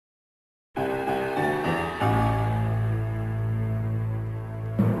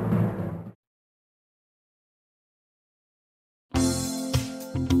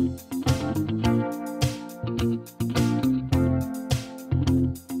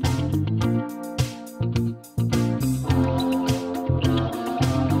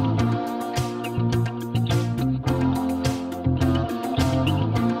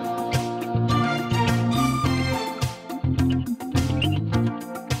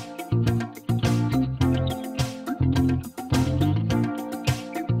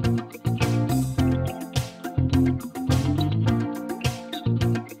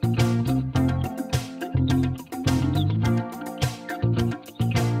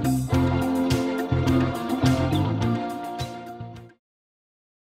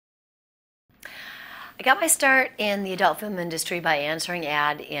I got my start in the adult film industry by answering an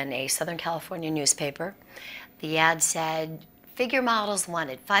ad in a Southern California newspaper. The ad said, figure models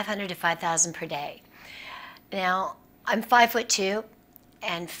wanted, 500 to 5,000 per day. Now, I'm 5'2",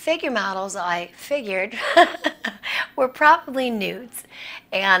 and figure models, I figured, were probably nudes.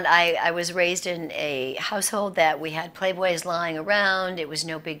 And I was raised in a household that we had Playboys lying around. It was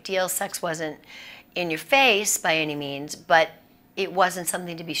no big deal. Sex wasn't in your face by any means, but it wasn't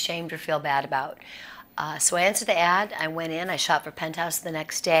something to be shamed or feel bad about. So I answered the ad. I went in. I shot for Penthouse the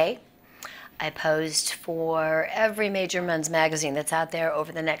next day. I posed for every major men's magazine that's out there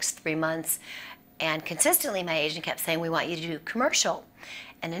over the next 3 months. And consistently, my agent kept saying, we want you to do commercial.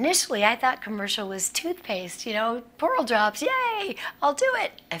 And initially, I thought commercial was toothpaste, you know, Pearl Drops, yay, I'll do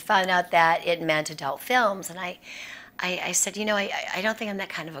it. I found out that it meant adult films. And I said, you know, I don't think I'm that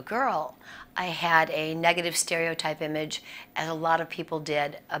kind of a girl. I had a negative stereotype image, as a lot of people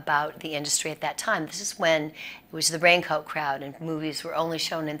did, about the industry at that time. This is when it was the raincoat crowd and movies were only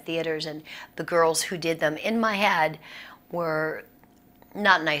shown in theaters, and the girls who did them, in my head, were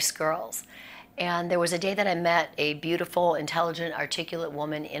not nice girls. And there was a day that I met a beautiful, intelligent, articulate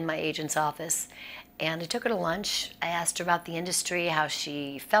woman in my agent's office, and I took her to lunch. I asked her about the industry, how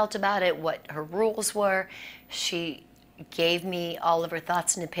she felt about it, what her rules were. She gave me all of her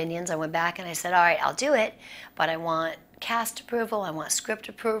thoughts and opinions. I went back and I said, all right, I'll do it, but I want cast approval, I want script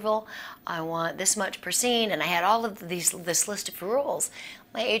approval, I want this much per scene, and I had all of this list of rules.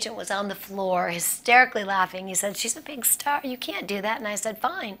 My agent was on the floor hysterically laughing. He said, she's a big star, you can't do that. And I said,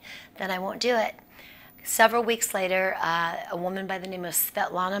 fine, then I won't do it. Several weeks later, a woman by the name of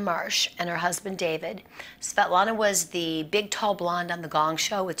Svetlana Marsh and her husband David. Svetlana was the big tall blonde on the Gong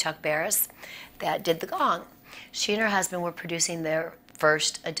Show with Chuck Barris that did the Gong. She and her husband were producing their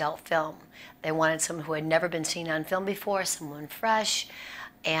first adult film. They wanted someone who had never been seen on film before, someone fresh,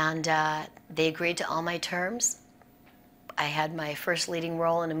 and they agreed to all my terms. I had my first leading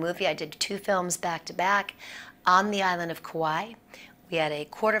role in a movie. I did 2 films back to back on the island of Kauai. We had a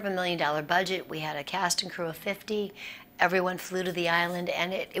 $250,000 budget. We had a cast and crew of 50. Everyone flew to the island,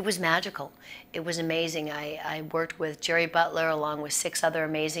 and it was magical. It was amazing. I worked with Jerry Butler along with 6 other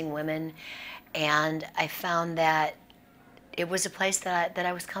amazing women, and I found that it was a place that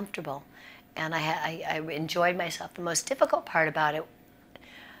I was comfortable, and I enjoyed myself. The most difficult part about it,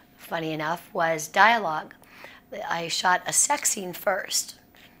 funny enough, was dialogue. I shot a sex scene first.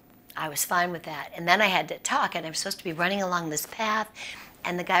 I was fine with that. And then I had to talk, and I'm supposed to be running along this path,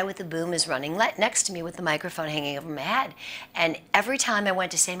 and the guy with the boom is running next to me with the microphone hanging over my head. And every time I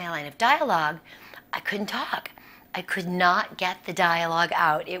went to say my line of dialogue, I couldn't talk. I could not get the dialogue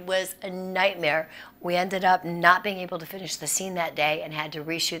out. It was a nightmare. We ended up not being able to finish the scene that day and had to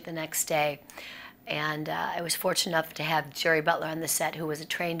reshoot the next day. And I was fortunate enough to have Jerry Butler on the set, who was a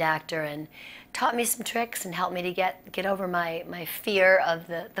trained actor and taught me some tricks and helped me to get over my fear of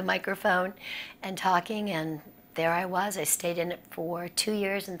the microphone and talking. And there I was. I stayed in it for 2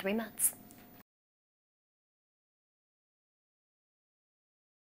 years and 3 months.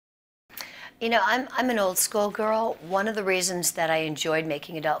 You know, I'm an old school girl. One of the reasons that I enjoyed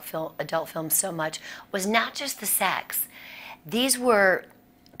making adult films so much was not just the sex. These were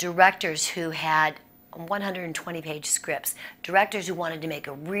directors who had 120-page scripts, directors who wanted to make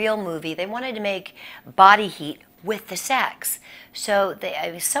a real movie. They wanted to make body heat with the sex. So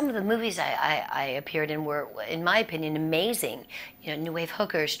some of the movies I appeared in were, in my opinion, amazing. You know, New Wave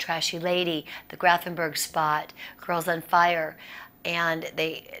Hookers, Trashy Lady, The Grafenberg Spot, Girls on Fire, and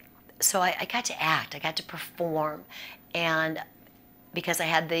so I got to act, I got to perform, and because I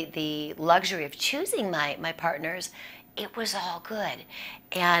had the luxury of choosing my partners, it was all good.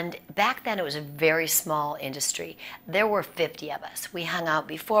 And back then it was a very small industry. There were 50 of us. We hung out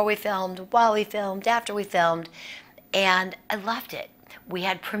before we filmed, while we filmed, after we filmed, and I loved it. We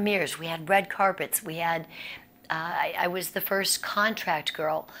had premieres, we had red carpets, we had, I was the first contract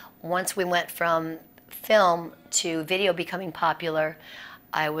girl. Once we went from film to video becoming popular,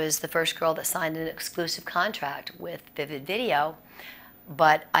 I was the first girl that signed an exclusive contract with Vivid Video,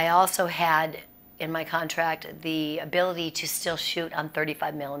 but I also had in my contract the ability to still shoot on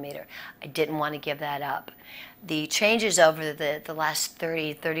 35mm. I didn't want to give that up. The changes over the last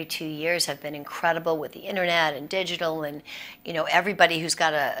 32 years have been incredible with the internet and digital, and you know, everybody who's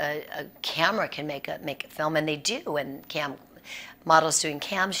got a camera can make a film, and they do, and models doing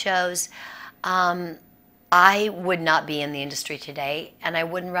cam shows. I would not be in the industry today, and I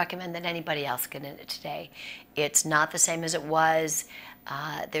wouldn't recommend that anybody else get in it today. It's not the same as it was.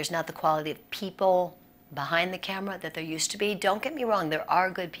 There's not the quality of people behind the camera that there used to be. Don't get me wrong, there are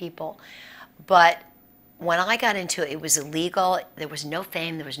good people, but when I got into it, it was illegal. There was no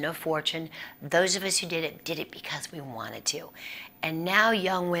fame. There was no fortune. Those of us who did it because we wanted to. And now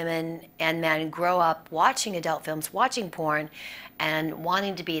young women and men grow up watching adult films, watching porn, and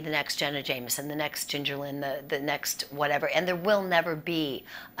wanting to be the next Jenna Jameson, the next Ginger Lynn, the next whatever. And there will never be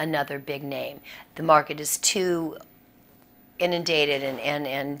another big name. The market is too inundated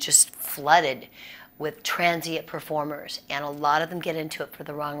and just flooded with transient performers, and a lot of them get into it for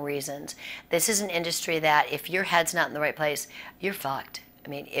the wrong reasons. This is an industry that if your head's not in the right place, you're fucked. I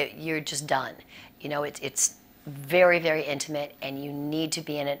mean, you're just done. You know, it's very, very intimate, and you need to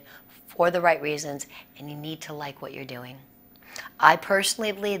be in it for the right reasons, and you need to like what you're doing. I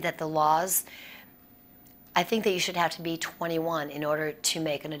personally believe that the laws, I think that you should have to be 21 in order to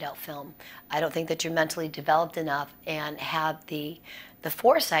make an adult film. I don't think that you're mentally developed enough and have the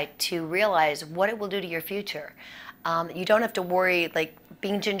foresight to realize what it will do to your future. You don't have to worry, like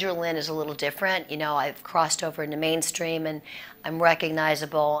being Ginger Lynn is a little different. You know, I've crossed over into mainstream and I'm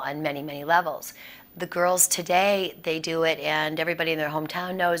recognizable on many, many levels. The girls today, they do it and everybody in their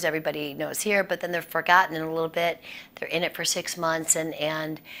hometown knows, everybody knows here, but then they're forgotten in a little bit. They're in it for 6 months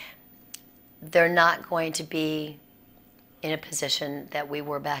and they're not going to be in a position that we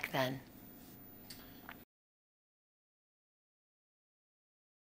were back then.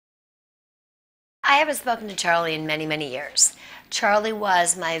 I haven't spoken to Charlie in many, many years. Charlie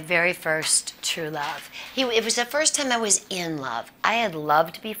was my very first true love. It was the first time I was in love. I had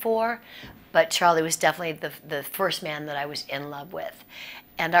loved before, but Charlie was definitely the first man that I was in love with.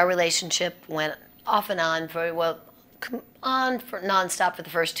 And our relationship went off and on for, well, on for nonstop for the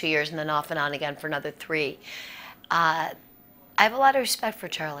first 2 years and then off and on again for another 3. I have a lot of respect for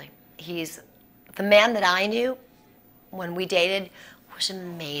Charlie. He's the man that I knew when we dated was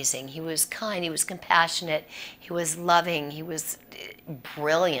amazing. He was kind, he was compassionate, he was loving, he was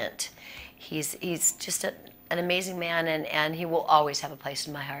brilliant. He's just an amazing man, and he will always have a place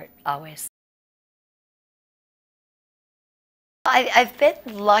in my heart, always. I've been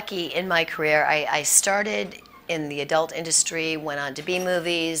lucky in my career. I started in the adult industry, went on to B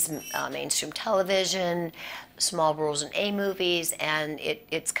movies, mainstream television, small roles in A movies, and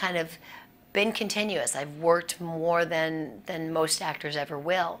it's kind of been continuous. I've worked more than most actors ever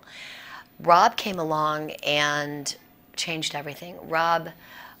will. Rob came along and changed everything. Rob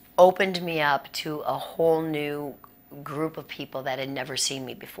opened me up to a whole new group of people that had never seen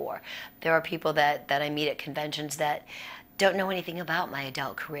me before. There are people that I meet at conventions that don't know anything about my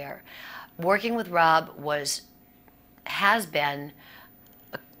adult career. Working with Rob has been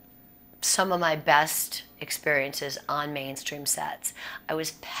some of my best experiences on mainstream sets. I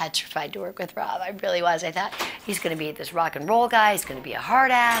was petrified to work with Rob. I really was. I thought he's going to be this rock and roll guy. He's going to be a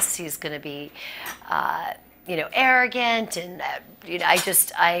hard ass. He's going to be, you know, arrogant, and you know,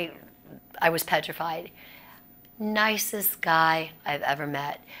 I was petrified. Nicest guy I've ever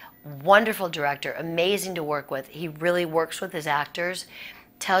met. Wonderful director. Amazing to work with. He really works with his actors.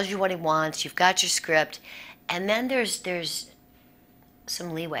 Tells you what he wants. You've got your script, and then there's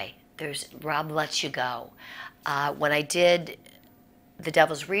some leeway. Rob lets you go. When I did The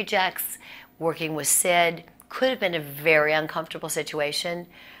Devil's Rejects, working with Sid, could have been a very uncomfortable situation.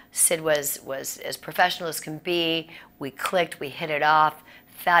 Sid was as professional as can be. We clicked, we hit it off.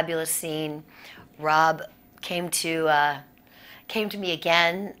 Fabulous scene. Rob came to me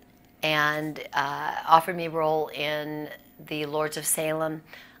again and offered me a role in The Lords of Salem.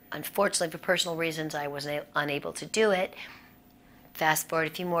 Unfortunately, for personal reasons, I was unable to do it. Fast forward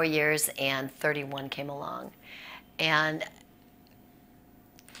a few more years, and 31 came along. And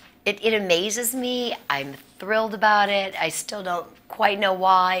it amazes me. I'm thrilled about it. I still don't quite know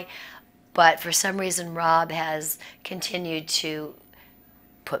why, but for some reason, Rob has continued to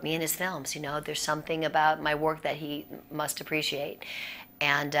put me in his films. You know, there's something about my work that he must appreciate.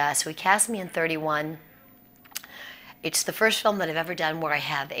 And so he cast me in 31. It's the first film that I've ever done where I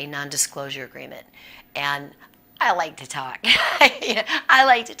have a non-disclosure agreement. And I like to talk. I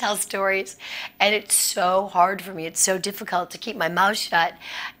like to tell stories, and it's so hard for me. It's so difficult to keep my mouth shut.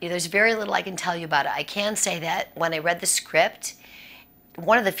 You know, there's very little I can tell you about it. I can say that when I read the script,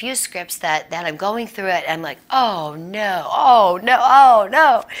 one of the few scripts that I'm going through it, I'm like, oh no, oh no, oh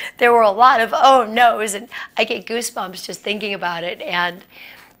no. There were a lot of oh no's, and I get goosebumps just thinking about it. And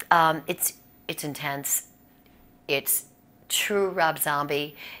it's intense. It's true Rob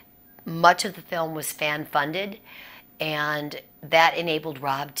Zombie. Much of the film was fan-funded, and that enabled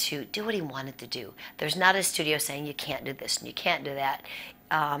Rob to do what he wanted to do. There's not a studio saying you can't do this and you can't do that.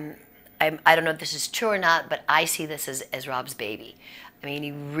 I don't know if this is true or not, but I see this as Rob's baby. I mean,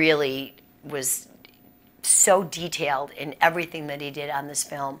 he really was so detailed in everything that he did on this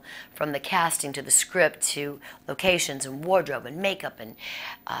film, from the casting to the script to locations and wardrobe and makeup and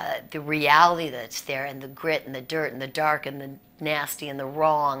the reality that's there, and the grit and the dirt and the dark and the nasty and the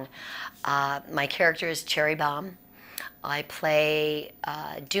wrong. My character is Cherry Bomb. I play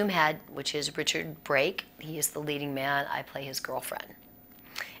Doomhead, which is Richard Brake. He is the leading man. I play his girlfriend.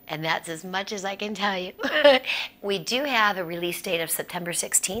 And that's as much as I can tell you. We do have a release date of September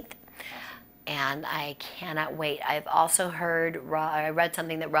 16th. And I cannot wait. I've also heard, I read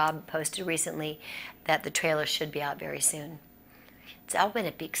something that Rob posted recently, that the trailer should be out very soon. It's all been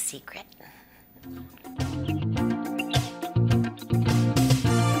a big secret.